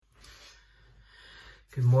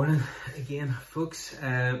Good morning again, folks.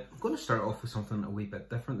 I'm going to start off with something a wee bit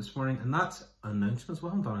different this morning, and that's announcements. We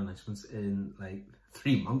haven't done announcements in like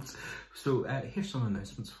 3 months, so here's some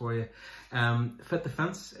announcements for you. Fit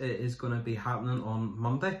Defence is going to be happening on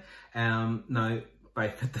Monday. Now, by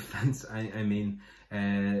Fit Defence, I mean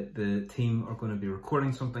the team are going to be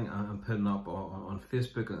recording something and putting up on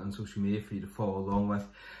Facebook and social media for you to follow along with.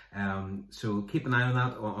 So keep an eye on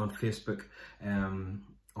that on Facebook.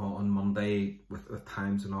 On Monday with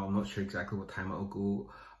times and all. I'm not sure exactly what time it'll go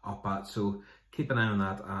up at, so keep an eye on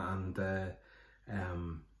that, and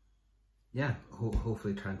yeah,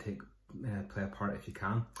 hopefully try and play a part if you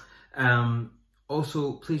can.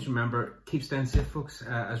 Also, please remember, keep staying safe, folks.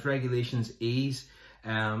 As regulations ease,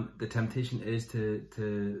 the temptation is to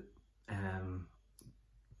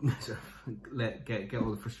get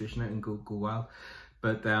all the frustration out and go wild,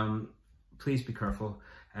 but please be careful.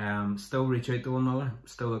 Still reach out to one another,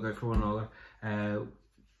 still look out for one another,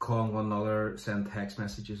 calling one another, send text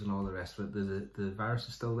messages and all the rest of it. The virus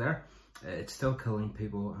is still there, it's still killing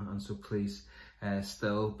people, and so please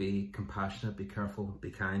still be compassionate, be careful, be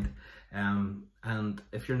kind, and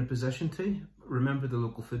if you're in a position to, remember the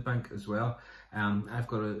local food bank as well. I've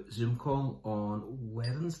got a Zoom call on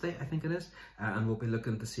Wednesday, I think it is, and we'll be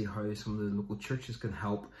looking to see how some of the local churches can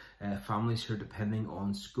help families who are depending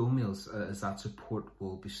on school meals, as that support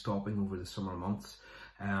will be stopping over the summer months.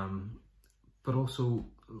 But also,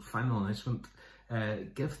 final announcement,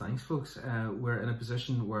 give thanks, folks. We're in a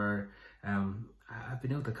position where I've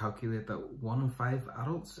been able to calculate that 1 in 5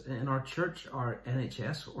 adults in our church are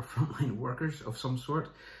NHS or frontline workers of some sort,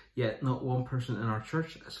 yet not one person in our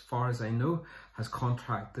church, as far as I know, has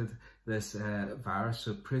contracted this virus.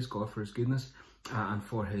 So praise God for his goodness and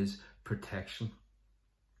for his protection.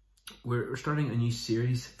 We're starting a new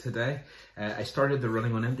series today. I started the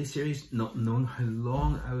Running on Empty series, not knowing how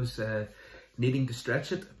long I was needing to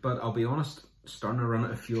stretch it, but I'll be honest, starting to run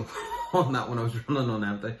out of fuel on that when I was running on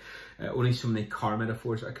empty. Only so many car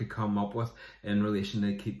metaphors I could come up with in relation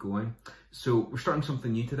to keep going. So we're starting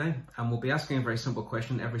something new today, and we'll be asking a very simple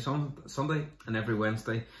question every Sunday and every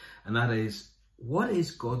Wednesday, and that is, what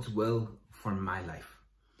is God's will for my life?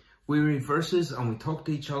 We read verses and we talk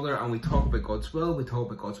to each other and we talk about God's will, we talk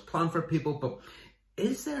about God's plan for people, but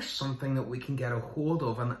is there something that we can get a hold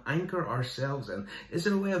of and anchor ourselves in? Is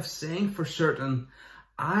there a way of saying for certain,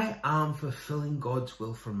 I am fulfilling God's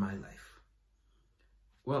will for my life?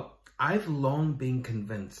 Well, I've long been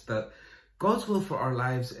convinced that God's will for our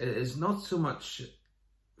lives is not so much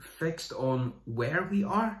fixed on where we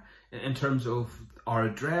are in terms of our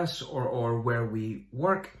address or where we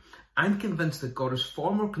work. I'm convinced that God is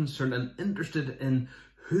far more concerned and interested in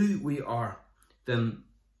who we are and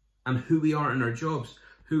who we are in our jobs,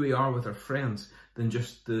 who we are with our friends, than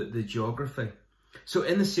just the geography. So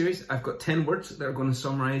in this series, I've got 10 words that are going to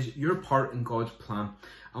summarize your part in God's plan.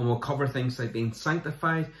 And we'll cover things like being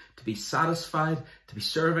sanctified, to be satisfied, to be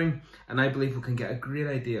serving. And I believe we can get a great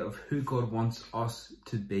idea of who God wants us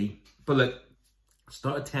to be. But look, it's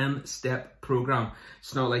not a 10-step program.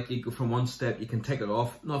 It's not like you go from one step, you can take it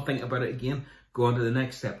off, not think about it again, go on to the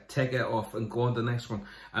next step, take it off and go on to the next one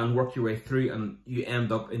and work your way through, and you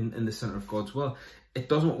end up in the center of God's will. It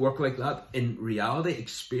doesn't work like that. In reality,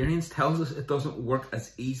 experience tells us it doesn't work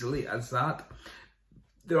as easily as that.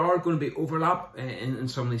 There are going to be overlap in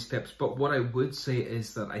some of these steps, but what I would say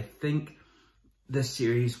is that I think this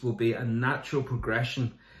series will be a natural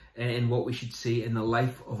progression in what we should see in the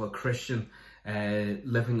life of a Christian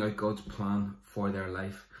living out God's plan for their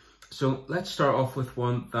life. So let's start off with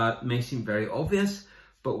one that may seem very obvious,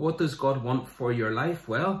 but what does God want for your life?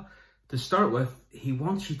 Well, to start with, he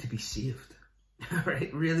wants you to be saved.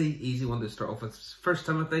 Right, really easy one to start off with. 1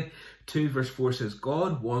 Timothy 2 verse 4 says,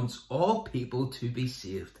 God wants all people to be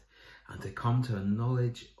saved and to come to a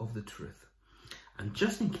knowledge of the truth. And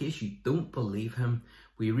just in case you don't believe him,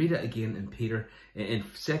 we read it again in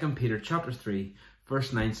 2 Peter chapter 3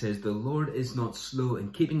 verse 9 says, the Lord is not slow in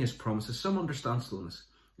keeping his promises. Some understand slowness.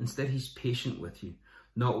 Instead, he's patient with you,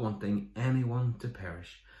 not wanting anyone to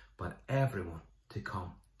perish, but everyone to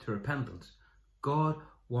come to repentance. God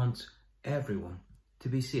wants everyone to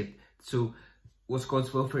be saved. So what's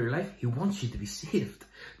God's will for your life? He wants you to be saved.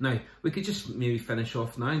 Now, we could just maybe finish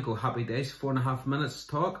off now and go happy days, 4.5 minutes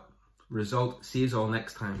talk, result, see us all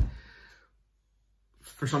next time.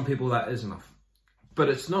 For some people that is enough, but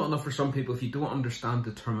it's not enough for some people if you don't understand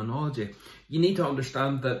the terminology. You need to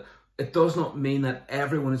understand that it does not mean that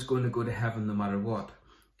everyone is going to go to heaven no matter what.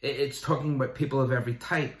 It's talking about people of every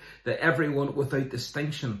type, that everyone without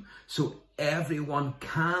distinction. So everyone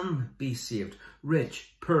can be saved.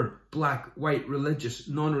 Rich, poor, black, white, religious,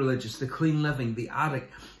 non-religious, the clean living, the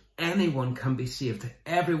addict. anyone can be saved.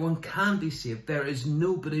 Everyone can be saved. There is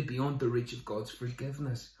nobody beyond the reach of God's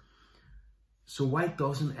forgiveness. So why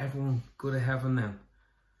doesn't everyone go to heaven then?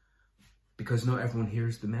 Because not everyone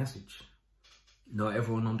hears the message. Not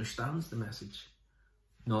everyone understands the message.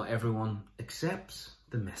 Not everyone accepts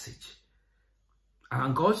the message.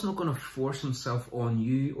 And God's not going to force himself on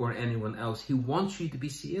you or anyone else. He wants you to be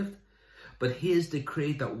saved. But he has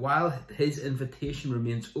decreed that while his invitation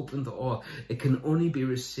remains open to all, it can only be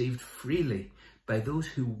received freely by those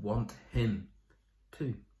who want him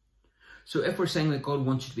too. So if we're saying that God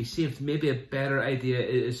wants you to be saved, maybe a better idea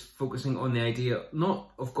is focusing on the idea not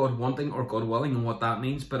of God wanting or God willing and what that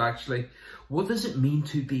means, but actually, what does it mean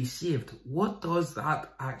to be saved? What does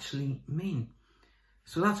that actually mean?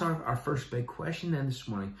 So that's our first big question then this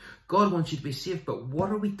morning. God wants you to be saved, but what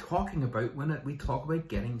are we talking about when we talk about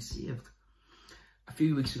getting saved? A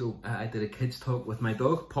few weeks ago, I did a kids talk with my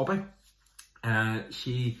dog, Poppy. Let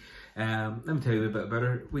me tell you a bit about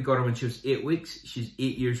her. We got her when she was 8 weeks. She's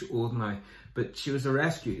 8 years old now, but she was a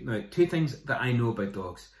rescue. Now, two things that I know about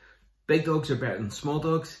dogs. Big dogs are better than small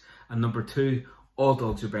dogs, and number two, all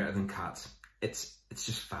dogs are better than cats. It's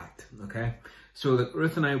just fact, okay? So like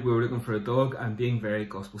Ruth and I, we were looking for a dog, and being very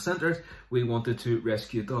gospel-centered, we wanted to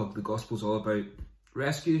rescue a dog. The gospel's all about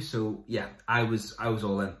rescue, so yeah, I was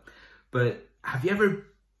all in. But have you ever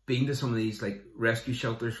been to some of these like rescue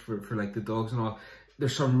shelters for like the dogs and all?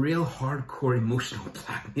 There's some real hardcore emotional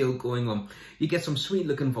blackmail going on. You get some sweet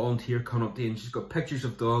looking volunteer coming up to you and she's got pictures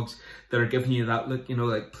of dogs that are giving you that look, you know,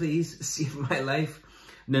 like, please save my life.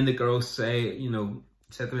 And then the girls say, you know,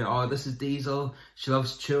 said to me, oh, this is Diesel. She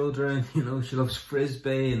loves children, you know, she loves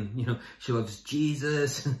Frisbee and, you know, she loves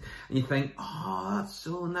Jesus. And you think, oh, that's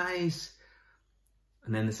so nice.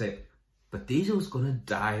 And then they say, but Diesel's going to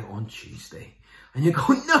die on Tuesday. And you go,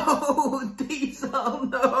 no, Diesel,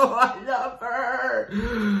 no, I love her.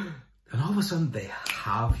 And all of a sudden they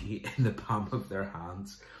have you in the palm of their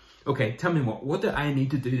hands. Okay, tell me what do I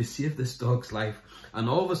need to do to save this dog's life? And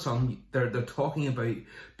all of a sudden they're talking about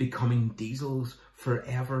becoming Diesel's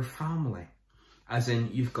forever family. As in,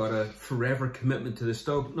 you've got a forever commitment to this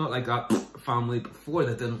dog. Not like that family before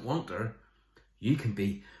that didn't want her. You can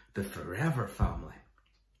be the forever family.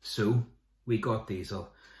 So we got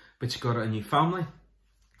Diesel. But she got a new family,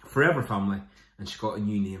 forever family, and she got a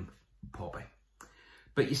new name, Poppy.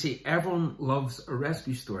 But you see, everyone loves a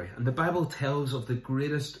rescue story. And the Bible tells of the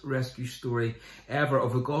greatest rescue story ever,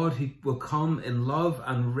 of a God who will come in love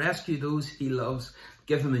and rescue those he loves,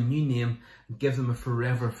 give them a new name, and give them a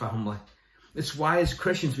forever family. It's why as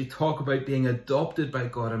Christians we talk about being adopted by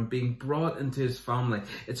God and being brought into his family.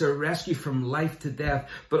 It's a rescue from life to death,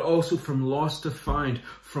 but also from lost to found,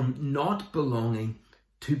 from not belonging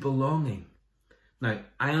to belonging. Now,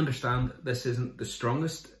 I understand this isn't the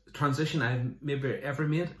strongest transition I've maybe ever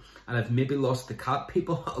made, and I've maybe lost the cat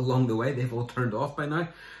people along the way. They've all turned off by now.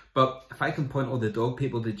 But if I can point all the dog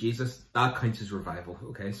people to Jesus, that counts as revival,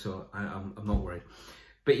 okay? So I'm not worried.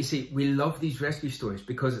 But you see, we love these rescue stories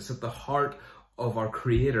because it's at the heart of our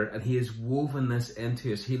Creator, and he has woven this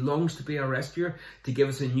into us. He longs to be our rescuer, to give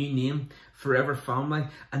us a new name, forever family,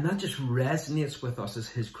 and that just resonates with us as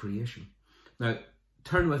his creation. Now,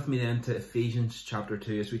 turn with me then to Ephesians chapter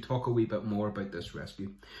 2 as we talk a wee bit more about this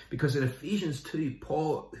rescue. Because in Ephesians 2,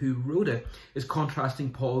 Paul, who wrote it, is contrasting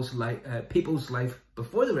people's life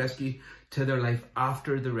before the rescue to their life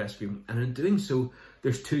after the rescue. And in doing so,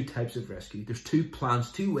 there's two types of rescue. There's two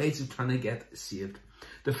plans, two ways of trying to get saved.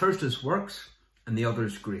 The first is works and the other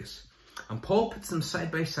is grace. And Paul puts them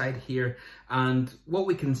side by side here. And what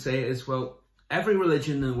we can say is, well, every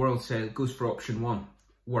religion in the world goes for option one,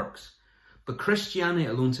 works. But Christianity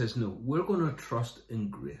alone says, no, we're going to trust in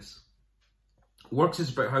grace. Works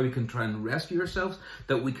is about how we can try and rescue ourselves,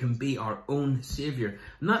 that we can be our own saviour.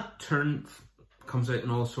 And that turn comes out in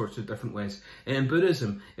all sorts of different ways. In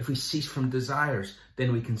Buddhism, if we cease from desires,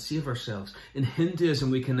 then we can save ourselves. In Hinduism,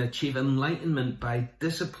 we can achieve enlightenment by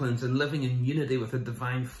disciplines and living in unity with a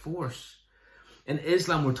divine force. In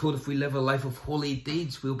Islam, we're told if we live a life of holy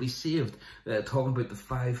deeds, we'll be saved, talking about the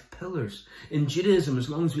 5 pillars. In Judaism, as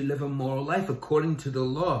long as we live a moral life according to the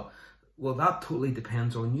law, well, that totally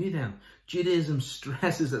depends on you then. Judaism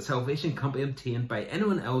stresses that salvation can't be obtained by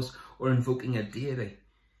anyone else or invoking a deity.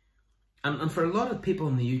 And for a lot of people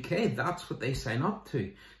in the UK, that's what they sign up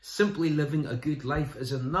to. Simply living a good life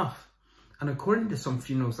is enough. And according to some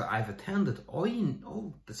funerals that I've attended,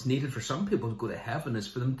 all that's needed for some people to go to heaven is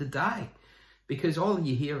for them to die. Because all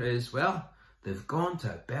you hear is, well, they've gone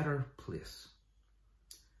to a better place.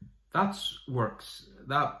 That's works.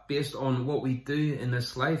 That based on what we do in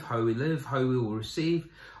this life, how we live, how we will receive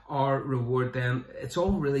our reward, then it's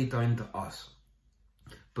all really down to us.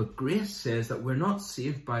 But grace says that we're not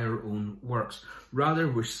saved by our own works. Rather,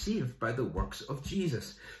 we're saved by the works of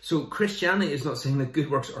Jesus. So Christianity is not saying that good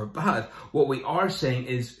works are bad. What we are saying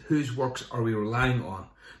is, whose works are we relying on?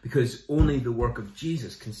 Because only the work of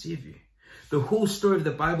Jesus can save you. The whole story of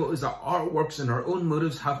the Bible is that our works and our own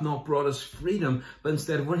motives have not brought us freedom, but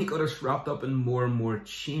instead have only got us wrapped up in more and more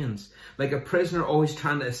chains. Like a prisoner always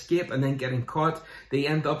trying to escape and then getting caught, they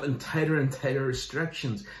end up in tighter and tighter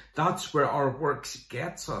restrictions. That's where our works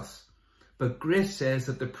gets us. But grace says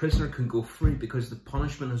that the prisoner can go free because the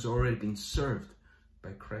punishment has already been served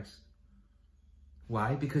by Christ.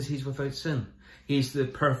 Why? Because he's without sin. He's the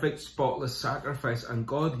perfect, spotless sacrifice, and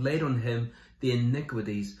God laid on him the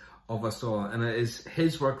iniquities of us all. And it is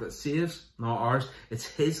his work that saves, not ours. It's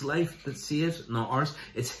his life that saves, not ours.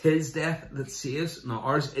 It's his death that saves, not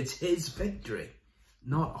ours. It's his victory,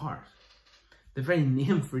 not ours. The very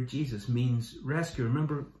name for Jesus means rescue.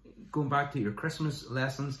 Remember, going back to your Christmas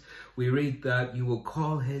lessons, we read that you will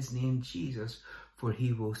call his name Jesus, for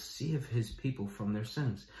he will save his people from their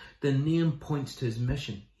sins. The name points to his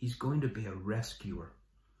mission. He's going to be a rescuer.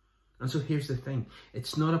 And so here's the thing.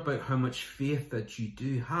 It's not about how much faith that you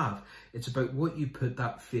do have. It's about what you put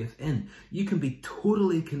that faith in. You can be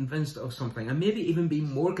totally convinced of something, and maybe even be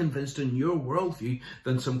more convinced in your worldview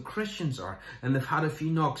than some Christians are. And they've had a few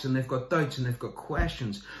knocks, and they've got doubts, and they've got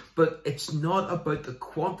questions. But it's not about the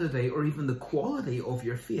quantity or even the quality of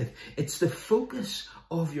your faith. It's the focus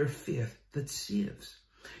of your faith that saves.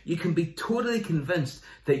 You can be totally convinced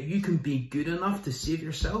that you can be good enough to save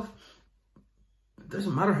yourself. It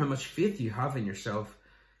doesn't matter how much faith you have in yourself.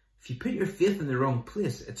 If you put your faith in the wrong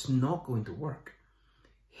place, it's not going to work.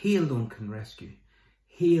 He alone can rescue.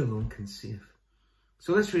 He alone can save.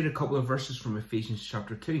 So let's read a couple of verses from Ephesians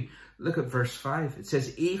chapter 2. Look at verse 5. It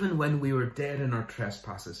says, even when we were dead in our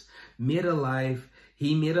trespasses,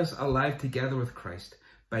 he made us alive together with Christ.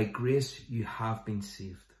 By grace you have been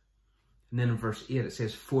saved. And then in verse 8 it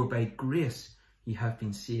says, for by grace you have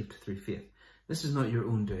been saved through faith. This is not your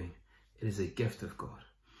own doing. It is a gift of God.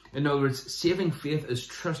 In other words, saving faith is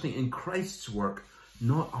trusting in Christ's work,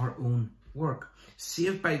 not our own work.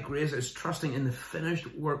 Saved by grace is trusting in the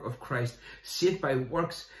finished work of Christ. Saved by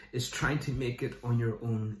works is trying to make it on your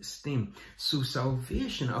own steam. So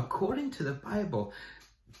salvation, according to the Bible,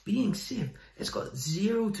 being saved, it's got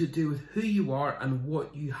zero to do with who you are and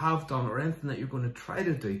what you have done or anything that you're going to try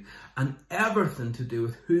to do, and everything to do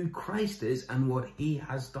with who Christ is and what he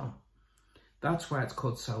has done. That's why it's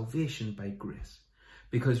called salvation by grace.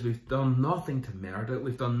 Because we've done nothing to merit it.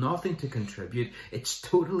 We've done nothing to contribute. It's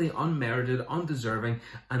totally unmerited, undeserving,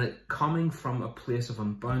 and it coming from a place of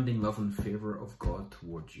unbounding love and favour of God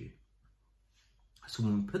towards you. So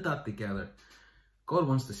when we put that together, God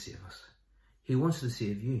wants to save us. He wants to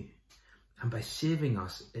save you. And by saving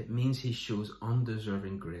us, it means he shows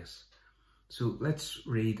undeserving grace. So let's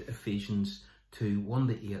read Ephesians 2, 1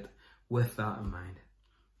 to 8 with that in mind.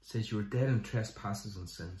 It says, you were dead in trespasses and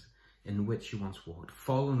sins, in which you once walked,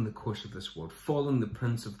 following the course of this world, following the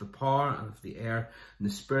prince of the power and of the air, and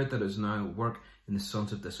the spirit that is now at work in the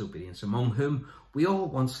sons of disobedience, among whom we all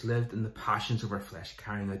once lived in the passions of our flesh,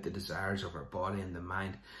 carrying out the desires of our body and the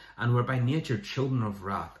mind, and were by nature children of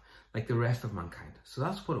wrath, like the rest of mankind. So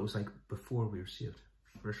that's what it was like before we were saved.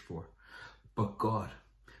 Verse 4. But God,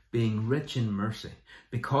 being rich in mercy,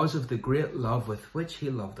 because of the great love with which he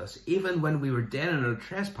loved us, even when we were dead in our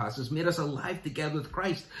trespasses, made us alive together with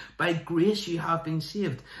Christ. By grace you have been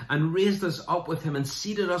saved, and raised us up with him, and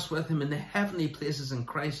seated us with him in the heavenly places in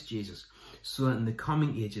Christ Jesus, so that in the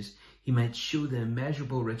coming ages he might show the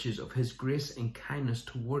immeasurable riches of his grace and kindness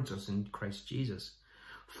towards us in Christ Jesus.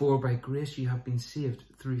 For by grace you have been saved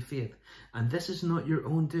through faith, and this is not your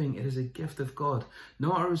own doing, it is a gift of God,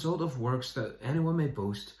 not a result of works that anyone may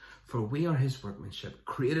boast. For we are his workmanship,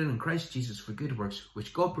 created in Christ Jesus for good works,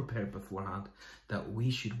 which God prepared beforehand, that we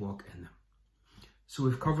should walk in them. So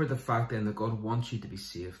we've covered the fact then that God wants you to be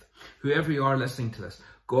saved. Whoever you are listening to this,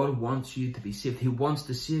 God wants you to be saved. He wants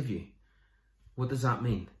to save you. What does that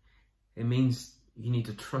mean? It means you need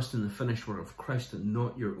to trust in the finished work of Christ and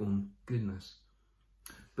not your own goodness.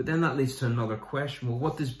 But then that leads to another question. Well,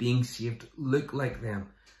 what does being saved look like then?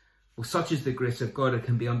 Well, such is the grace of God, it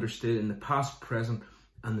can be understood in the past, present,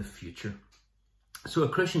 and the future. So a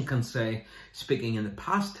Christian can say, speaking in the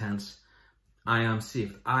past tense, I am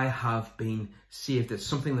saved. I have been saved. It's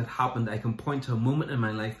something that happened. I can point to a moment in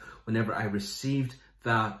my life whenever I received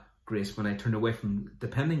that grace, when I turned away from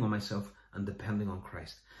depending on myself and depending on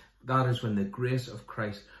Christ. That is when the grace of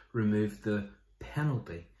Christ removed the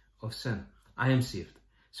penalty of sin. I am saved.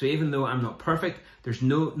 So even though I'm not perfect, there's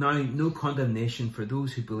no condemnation for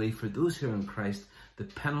those who believe, for those who are in Christ. The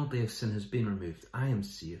penalty of sin has been removed. I am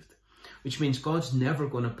saved. Which means God's never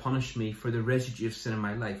going to punish me for the residue of sin in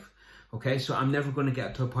my life. Okay, so I'm never going to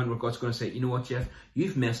get to a point where God's going to say, you know what, Jeff,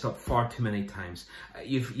 you've messed up far too many times.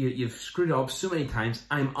 You've screwed up so many times.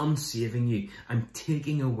 I'm unsaving you. I'm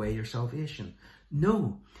taking away your salvation.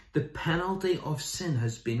 No, the penalty of sin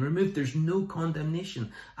has been removed. There's no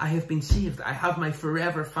condemnation. I have been saved. I have my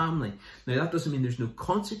forever family. Now, that doesn't mean there's no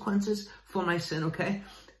consequences for my sin, okay?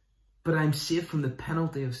 But I'm saved from the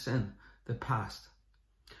penalty of sin, the past.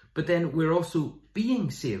 But then we're also being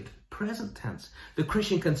saved, present tense. The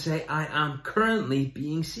Christian can say, I am currently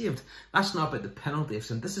being saved. That's not about the penalty of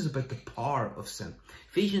sin. This is about the power of sin.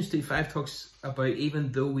 Ephesians 2:5 talks about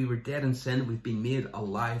even though we were dead in sin, we've been made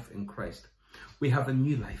alive in Christ. We have a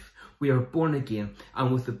new life. We are born again.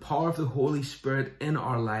 And with the power of the Holy Spirit in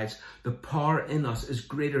our lives, the power in us is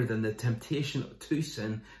greater than the temptation to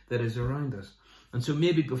sin that is around us. And so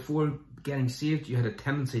maybe before getting saved, you had a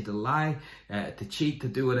tendency to lie, to cheat, to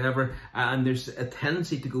do whatever. And there's a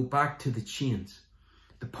tendency to go back to the chains.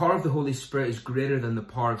 The power of the Holy Spirit is greater than the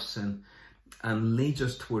power of sin and leads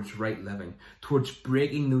us towards right living, towards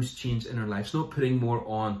breaking those chains in our lives, not putting more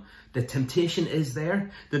on. The temptation is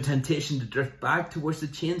there. The temptation to drift back towards the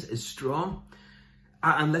chains is strong.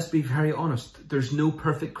 And let's be very honest, there's no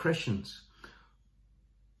perfect Christians.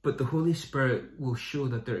 But the Holy Spirit will show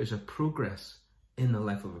that there is a progress in the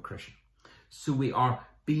life of a Christian. So we are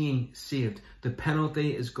being saved. The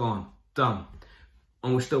penalty is gone, done.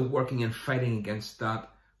 And we're still working and fighting against that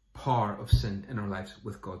power of sin in our lives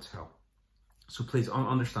with God's help. So please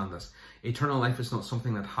understand this. Eternal life is not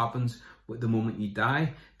something that happens with the moment you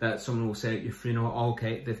die, that someone will say at your funeral, oh,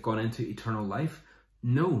 okay, they've gone into eternal life.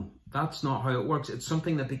 No, that's not how it works. It's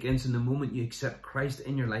something that begins in the moment you accept Christ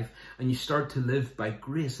in your life and you start to live by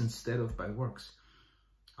grace instead of by works.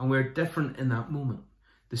 And we're different in that moment.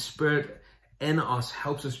 The Spirit in us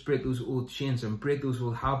helps us break those old chains and break those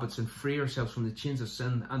old habits and free ourselves from the chains of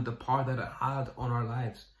sin and the power that it had on our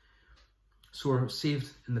lives. So we're saved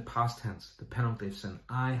in the past tense, the penalty of sin.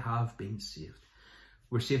 I have been saved.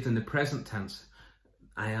 We're saved in the present tense.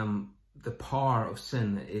 The power of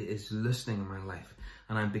sin is loosening in my life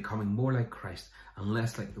and I'm becoming more like Christ and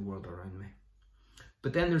less like the world around me.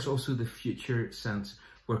 But then there's also the future sense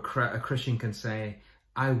where a Christian can say,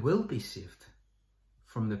 I will be saved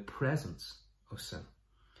from the presence of sin.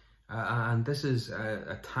 And this is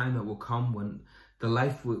a time that will come when the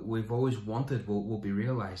life we've always wanted will be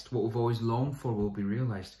realized. What we've always longed for will be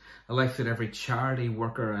realized. A life that every charity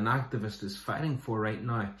worker and activist is fighting for right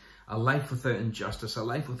now. A life without injustice, a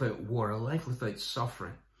life without war, a life without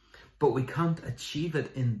suffering. But we can't achieve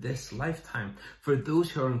it in this lifetime. For those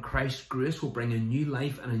who are in Christ, grace will bring a new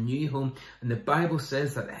life and a new home. And the Bible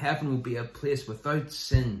says that heaven will be a place without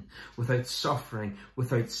sin, without suffering,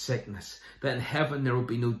 without sickness. That in heaven there will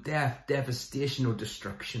be no death, devastation or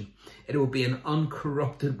destruction. It will be an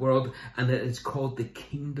uncorrupted world and it is called the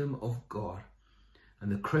kingdom of God.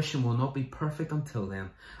 And the Christian will not be perfect until then.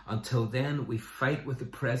 Until then, we fight with the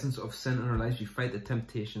presence of sin in our lives. We fight the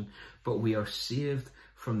temptation, but we are saved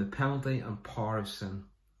from the penalty and power of sin.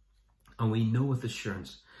 And we know with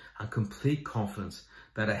assurance and complete confidence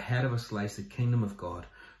that ahead of us lies the kingdom of God,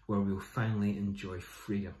 where we will finally enjoy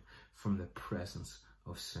freedom from the presence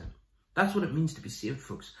of sin. That's what it means to be saved,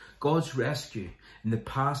 folks. God's rescue in the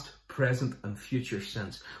past, present and future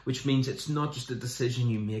sense, which means it's not just a decision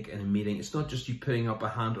you make in a meeting. It's not just you putting up a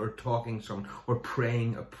hand or talking to someone or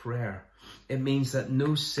praying a prayer. It means that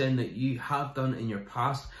no sin that you have done in your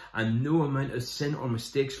past and no amount of sin or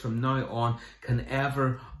mistakes from now on can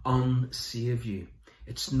ever unsave you.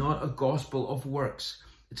 It's not a gospel of works.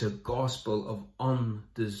 It's a gospel of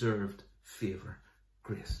undeserved favor,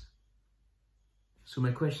 grace. So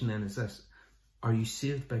my question then is this: are you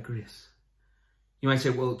saved by grace? You might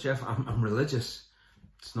say, well, Jeff, I'm religious.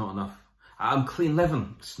 It's not enough. I'm clean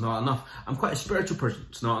living. It's not enough. I'm quite a spiritual person.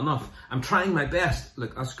 It's not enough. I'm trying my best.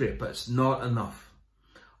 Look, that's great, but it's not enough.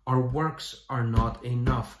 Our works are not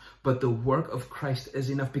enough, but the work of Christ is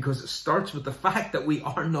enough, because it starts with the fact that we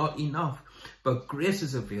are not enough. But grace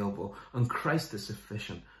is available and Christ is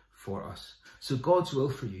sufficient for us. So God's will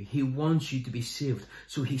for you, he wants you to be saved.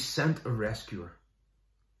 So he sent a rescuer.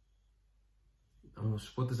 And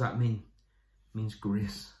what does that mean? It means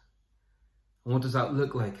grace. And what does that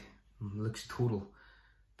look like? It looks total.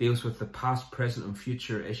 Deals with the past, present and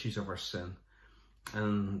future issues of our sin.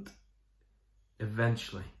 And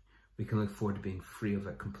eventually we can look forward to being free of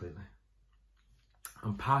it completely.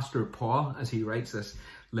 And Pastor Paul, as he writes this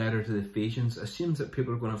letter to the Ephesians, assumes that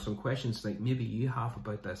people are going to have some questions like maybe you have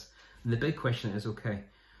about this. And the big question is, okay,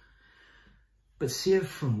 but saved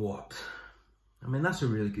from what? I mean, that's a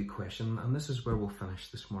really good question, and this is where we'll finish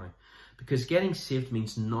this morning. Because getting saved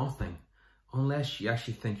means nothing unless you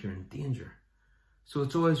actually think you're in danger. So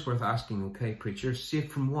it's always worth asking, okay, preacher,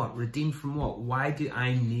 saved from what? Redeemed from what? Why do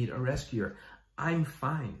I need a rescuer? I'm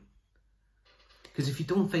fine. Because if you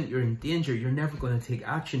don't think you're in danger, you're never going to take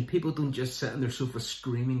action. People don't just sit on their sofa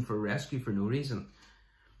screaming for rescue for no reason.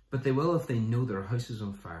 But they will if they know their house is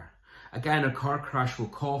on fire. A guy in a car crash will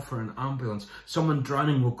call for an ambulance. Someone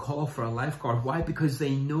drowning will call for a lifeguard. Why? Because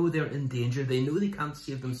they know they're in danger. They know they can't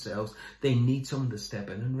save themselves. They need someone to step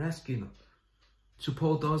in and rescue them. So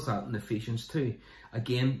Paul does that in Ephesians 2.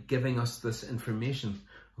 Again, giving us this information.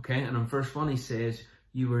 Okay, and in verse 1 he says,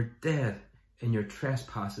 you were dead in your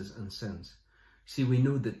trespasses and sins. See, we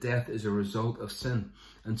know that death is a result of sin.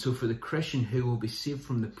 And so for the Christian who will be saved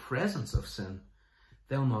from the presence of sin,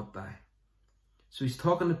 they'll not die. So he's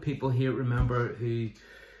talking to people here, remember, who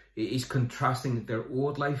he's contrasting their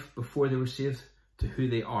old life before they were saved to who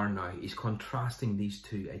they are now. He's contrasting these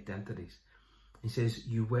two identities. He says,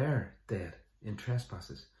 you were dead in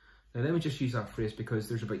trespasses. Now let me just use that phrase because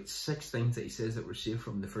there's about 6 things that he says that we're saved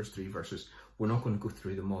from in the first 3 verses. We're not going to go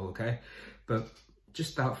through them all, okay? But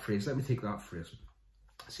just that phrase, let me take that phrase.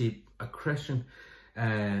 See, a Christian,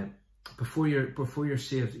 before you're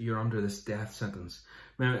saved, you're under this death sentence.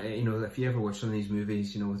 Remember, you know, if you ever watch some of these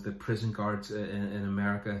movies, you know, with the prison guards in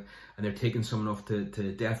America, and they're taking someone off to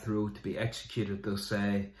death row to be executed, they'll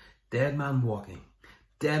say, dead man walking,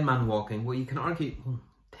 dead man walking. Well, you can argue, well,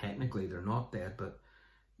 technically they're not dead, but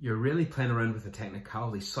you're really playing around with the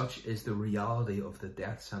technicality. Such is the reality of the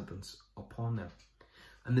death sentence upon them.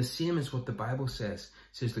 And the same is what the Bible says.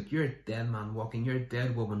 It says, look, you're a dead man walking, you're a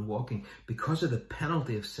dead woman walking because of the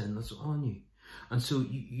penalty of sin that's on you. And so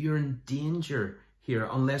you're in danger here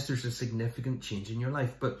unless there's a significant change in your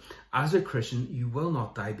life. But as a Christian, you will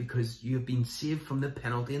not die because you have been saved from the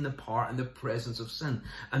penalty and the power and the presence of sin.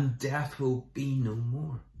 And death will be no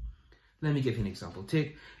more. Let me give you an example.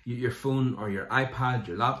 Take your phone or your iPad,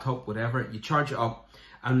 your laptop, whatever, you charge it up,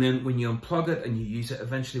 and then when you unplug it and you use it,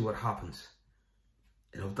 eventually what happens?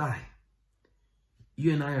 It'll die.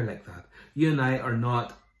 You and I are like that. You and I are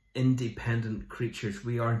not independent creatures.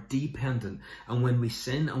 We are dependent. And when we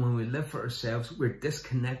sin and when we live for ourselves, we're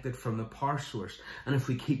disconnected from the power source. And if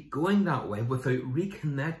we keep going that way without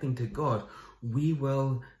reconnecting to God, we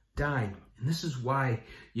will die. And this is why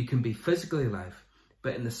you can be physically alive,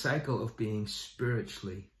 but in the cycle of being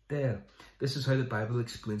spiritually dead. This is how the Bible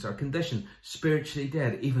explains our condition. Spiritually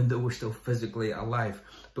dead, even though we're still physically alive.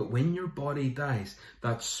 But when your body dies,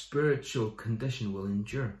 that spiritual condition will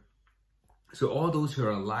endure. So all those who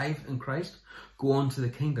are alive in Christ go on to the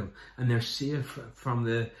kingdom and they're saved from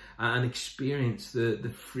and experience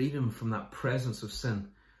the freedom from that presence of sin.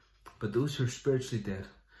 But those who are spiritually dead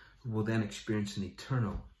will then experience an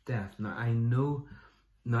eternal death. Now I know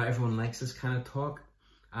not everyone likes this kind of talk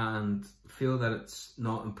and feel that it's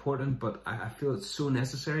not important, but I feel it's so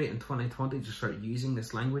necessary in 2020 to start using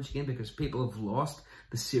this language again because people have lost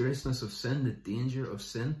the seriousness of sin, the danger of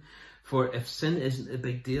sin. For if sin isn't a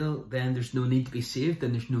big deal, then there's no need to be saved,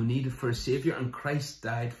 then there's no need for a saviour, and Christ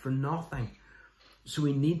died for nothing. So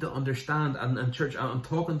we need to understand, and church, I'm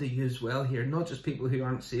talking to you as well here, not just people who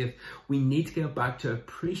aren't saved. We need to get back to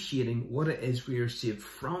appreciating what it is we are saved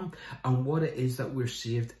from and what it is that we're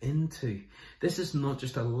saved into. This is not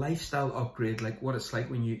just a lifestyle upgrade like what it's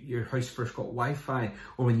like when your house first got Wi-Fi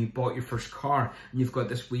or when you bought your first car and you've got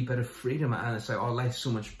this wee bit of freedom and it's like, oh, life's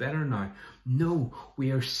so much better now. No,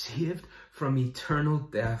 we are saved from eternal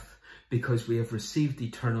death because we have received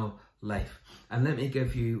eternal life. And let me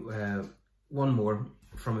give you one more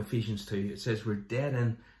from Ephesians 2. It says we're dead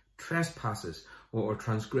in trespasses or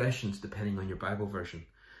transgressions, depending on your Bible version.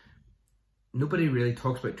 Nobody really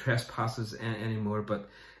talks about trespasses anymore, but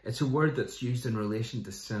it's a word that's used in relation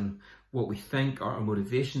to sin. What we think, our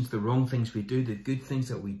motivations, the wrong things we do, the good things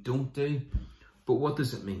that we don't do. But what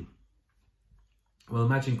does it mean? Well,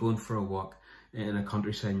 imagine going for a walk in a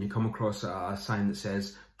countryside and you come across a sign that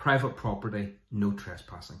says private property, no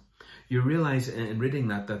trespassing. You realize in reading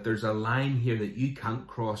that there's a line here that you can't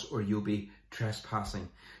cross or you'll be trespassing.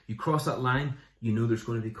 You cross that line, you know there's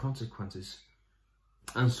going to be consequences.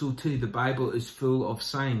 And so too, the Bible is full of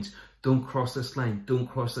signs. Don't cross this line, don't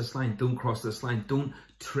cross this line, don't cross this line, don't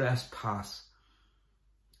trespass.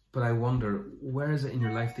 But I wonder, where is it in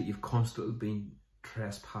your life that you've constantly been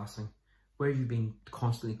trespassing? Where have you been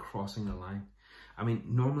constantly crossing the line? I mean,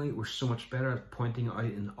 normally we're so much better at pointing it out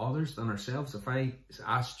in others than ourselves. If I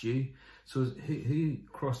asked you, So who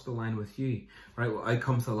crossed the line with you? Right, well, out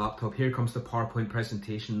comes the laptop, here comes the PowerPoint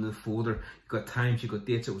presentation, the folder, you've got times, you've got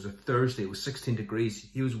dates, it was a Thursday, it was 16 degrees,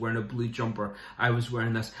 he was wearing a blue jumper, I was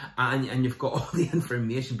wearing this, and you've got all the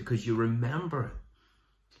information because you remember it.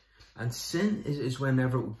 And sin is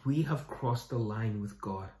whenever we have crossed the line with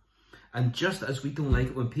God. And just as we don't like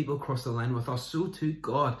it when people cross the line with us, so too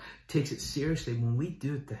God takes it seriously when we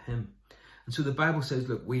do it to him. And so the Bible says,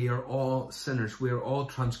 look, we are all sinners, we are all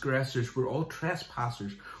transgressors, we're all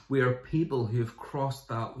trespassers, we are people who have crossed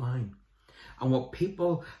that line. And what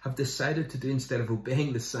people have decided to do, instead of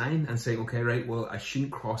obeying the sign and saying, okay, right, well, I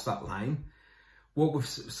shouldn't cross that line, what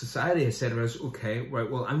society has said is, okay, right,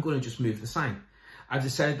 well, I'm going to just move the sign. I've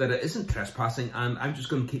decided that it isn't trespassing, and I'm just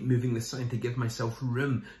going to keep moving the sign to give myself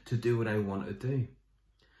room to do what I want to do.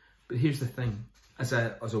 But here's the thing, as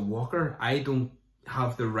a walker, I don't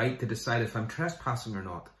have the right to decide if I'm trespassing or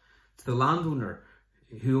not. It's the landowner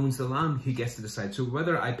who owns the land who gets to decide. So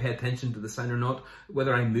whether I pay attention to the sign or not,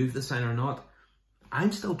 whether I move the sign or not,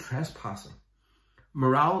 I'm still trespassing.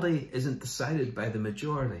 Morality isn't decided by the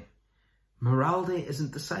majority. Morality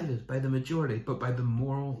isn't decided by the majority, but by the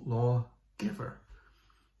moral law giver.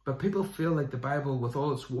 But people feel like the Bible, with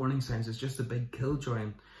all its warning signs, is just a big killjoy,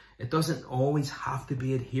 and it doesn't always have to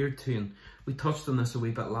be adhered to. And we touched on this a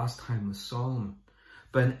wee bit last time with Solomon.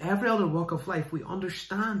 But in every other walk of life, we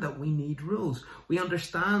understand that we need rules. We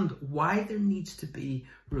understand why there needs to be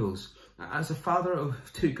rules. As a father of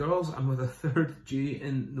 2 girls, and with a 3rd due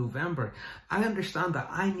in November, I understand that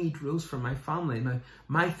I need rules for my family. Now,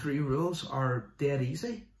 my 3 rules are dead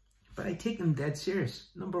easy, but I take them dead serious.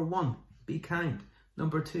 Number 1, be kind.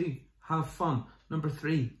 Number 2, have fun. Number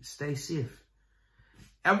 3, stay safe.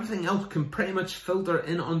 Everything else can pretty much filter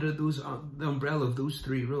in under the umbrella of those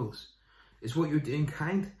 3 rules. Is what you're doing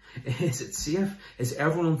kind? Is it safe? Is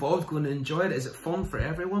everyone involved going to enjoy it? Is it fun for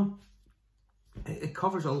everyone? It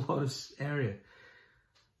covers a lot of area.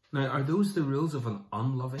 Now, are those the rules of an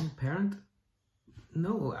unloving parent?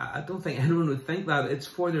 No, I don't think anyone would think that. It's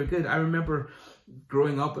for their good. I remember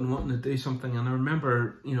growing up and wanting to do something, and I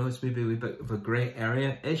remember, you know, it's maybe a wee bit of a grey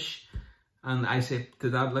area-ish, and I said to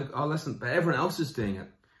Dad, like, oh, listen, but everyone else is doing it.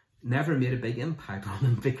 Never made a big impact on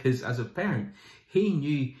him, because as a parent, he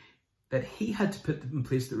knew that he had to put in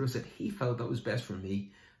place the rules that he felt that was best for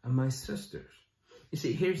me and my sisters. You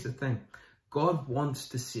see, here's the thing. God wants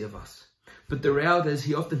to save us. But the reality is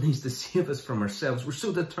he often needs to save us from ourselves. We're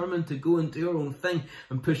so determined to go and do our own thing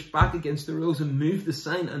and push back against the rules and move the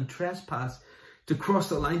sign and trespass, to cross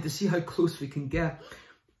the line, to see how close we can get.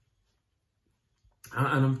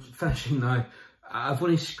 And I'm finishing now. I've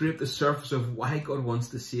only scraped the surface of why God wants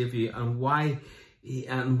to save you and why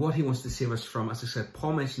and what he wants to save us from. As I said,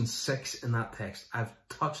 Paul mentions 6 in that text. I've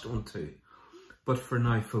touched on 2. But for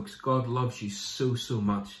now, folks, God loves you so, so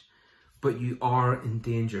much. But you are in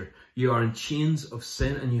danger. You are in chains of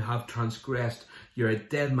sin and you have transgressed. You're a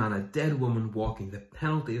dead man, a dead woman walking. The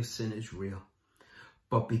penalty of sin is real.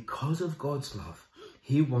 But because of God's love,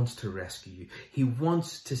 he wants to rescue you. He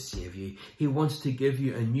wants to save you. He wants to give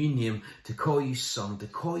you a new name, to call you son, to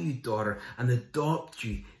call you daughter, and adopt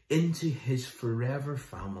you into his forever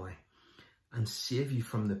family and save you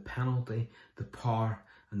from the penalty, the power,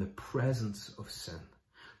 and the presence of sin.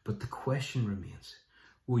 But the question remains,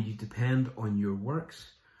 will you depend on your works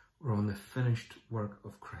or on the finished work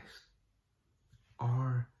of Christ?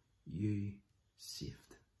 Are you saved?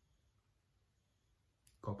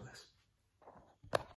 God bless.